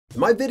In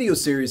my video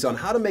series on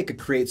how to make a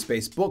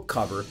CreateSpace book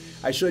cover,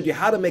 I showed you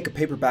how to make a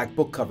paperback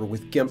book cover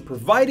with GIMP,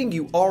 providing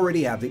you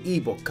already have the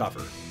ebook cover.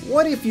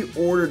 What if you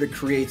ordered a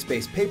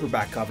CreateSpace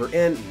paperback cover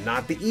and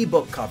not the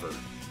ebook cover?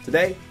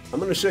 Today, I'm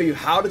going to show you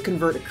how to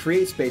convert a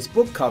CreateSpace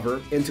book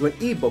cover into an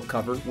ebook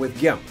cover with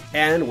GIMP.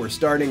 And we're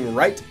starting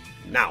right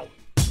now.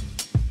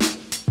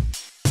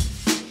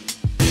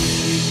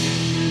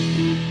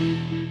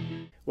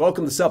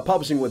 Welcome to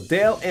Self-Publishing with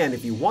Dale, and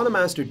if you want to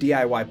master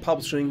DIY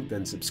publishing,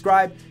 then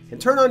subscribe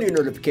and turn on your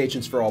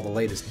notifications for all the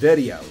latest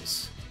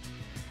videos.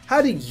 How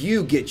do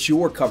you get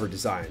your cover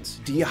designs?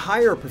 Do you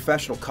hire a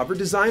professional cover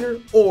designer,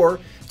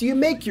 or do you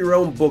make your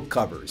own book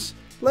covers?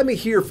 Let me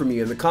hear from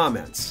you in the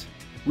comments.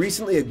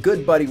 Recently, a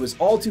good buddy was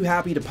all too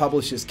happy to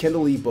publish his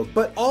Kindle ebook,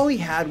 but all he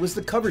had was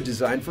the cover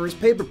design for his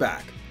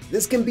paperback.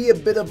 This can be a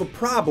bit of a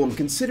problem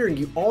considering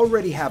you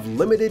already have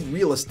limited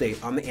real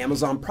estate on the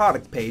Amazon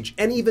product page,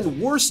 and even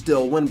worse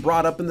still when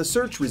brought up in the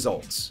search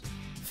results.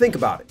 Think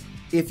about it.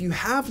 If you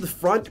have the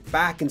front,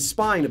 back, and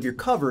spine of your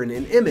cover in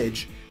an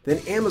image, then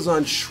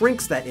Amazon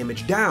shrinks that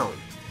image down.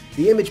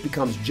 The image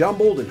becomes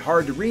jumbled and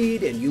hard to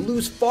read, and you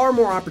lose far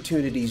more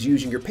opportunities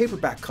using your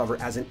paperback cover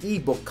as an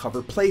ebook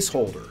cover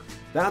placeholder.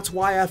 That's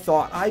why I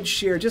thought I'd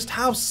share just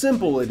how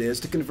simple it is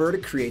to convert a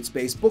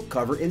CreateSpace book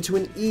cover into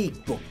an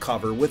ebook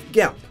cover with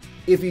GIMP.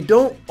 If you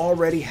don't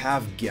already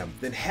have GIMP,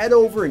 then head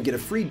over and get a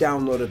free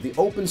download of the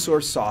open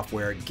source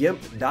software at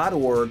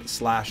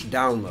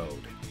gimp.org/download.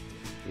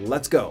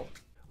 Let's go.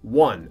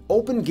 1.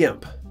 Open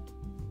GIMP.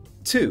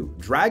 2.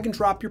 Drag and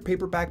drop your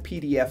paperback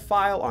PDF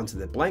file onto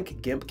the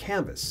blank GIMP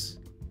canvas.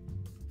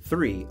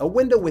 3. A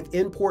window with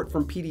import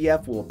from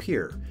PDF will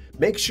appear.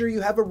 Make sure you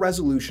have a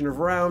resolution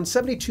of around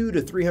 72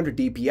 to 300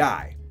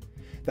 dpi.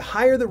 The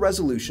higher the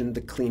resolution, the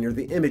cleaner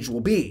the image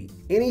will be.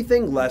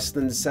 Anything less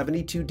than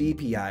 72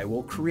 dpi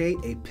will create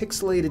a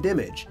pixelated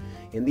image.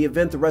 In the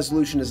event the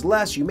resolution is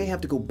less, you may have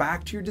to go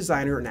back to your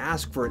designer and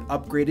ask for an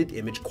upgraded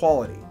image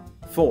quality.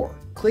 4.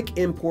 Click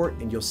Import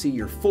and you'll see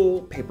your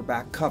full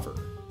paperback cover.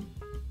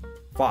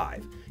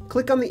 5.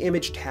 Click on the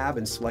Image tab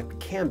and select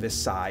Canvas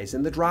Size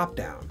in the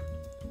drop-down.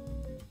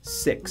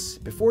 6.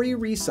 Before you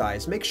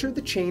resize, make sure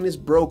the chain is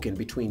broken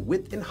between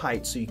width and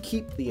height so you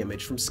keep the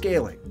image from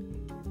scaling.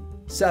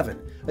 7.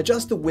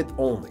 Adjust the width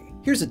only.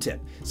 Here's a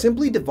tip.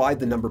 Simply divide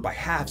the number by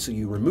half so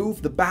you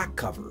remove the back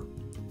cover.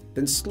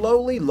 Then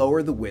slowly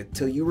lower the width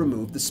till you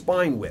remove the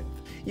spine width.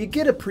 You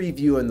get a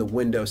preview in the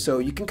window so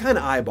you can kind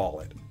of eyeball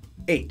it.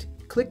 8.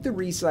 Click the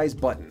Resize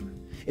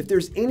button. If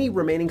there's any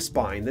remaining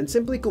spine, then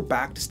simply go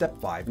back to step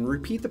 5 and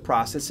repeat the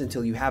process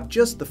until you have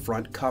just the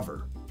front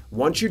cover.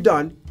 Once you're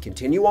done,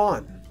 continue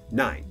on.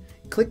 9.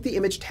 Click the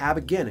Image tab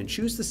again and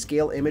choose the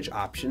Scale Image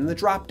option in the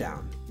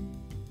drop-down.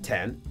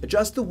 10.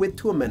 Adjust the width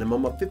to a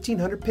minimum of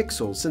 1500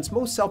 pixels since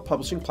most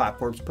self-publishing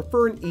platforms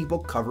prefer an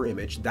ebook cover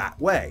image that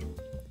way.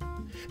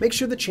 Make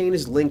sure the chain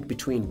is linked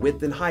between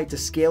width and height to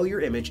scale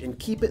your image and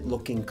keep it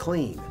looking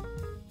clean.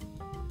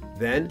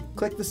 Then,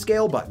 click the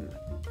Scale button.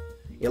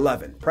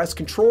 11. Press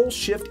Ctrl,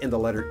 Shift, and the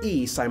letter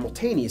E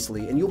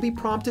simultaneously and you'll be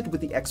prompted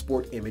with the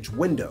Export Image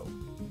window.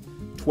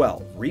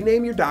 12.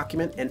 Rename your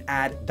document and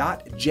add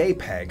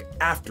 .jpeg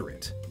after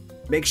it.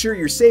 Make sure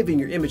you're saving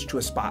your image to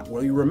a spot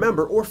where you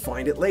remember or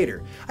find it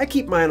later. I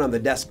keep mine on the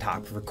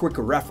desktop for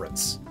quicker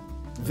reference.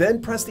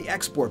 Then press the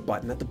Export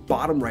button at the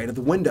bottom right of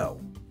the window.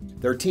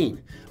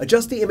 13.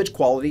 Adjust the image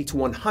quality to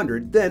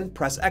 100, then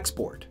press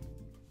Export.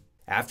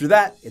 After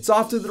that, it's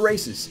off to the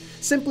races.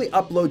 Simply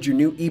upload your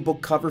new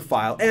ebook cover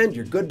file and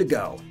you're good to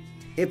go.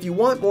 If you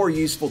want more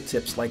useful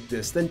tips like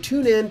this, then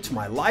tune in to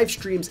my live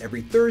streams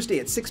every Thursday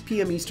at 6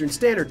 p.m. Eastern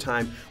Standard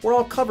Time, where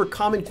I'll cover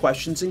common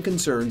questions and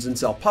concerns in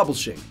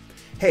self-publishing.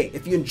 Hey,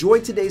 if you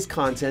enjoyed today's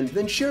content,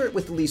 then share it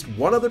with at least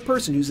one other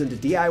person who's into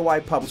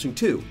DIY publishing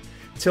too.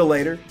 Till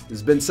later, this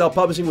has been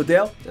Self-Publishing with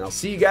Dale, and I'll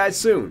see you guys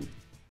soon.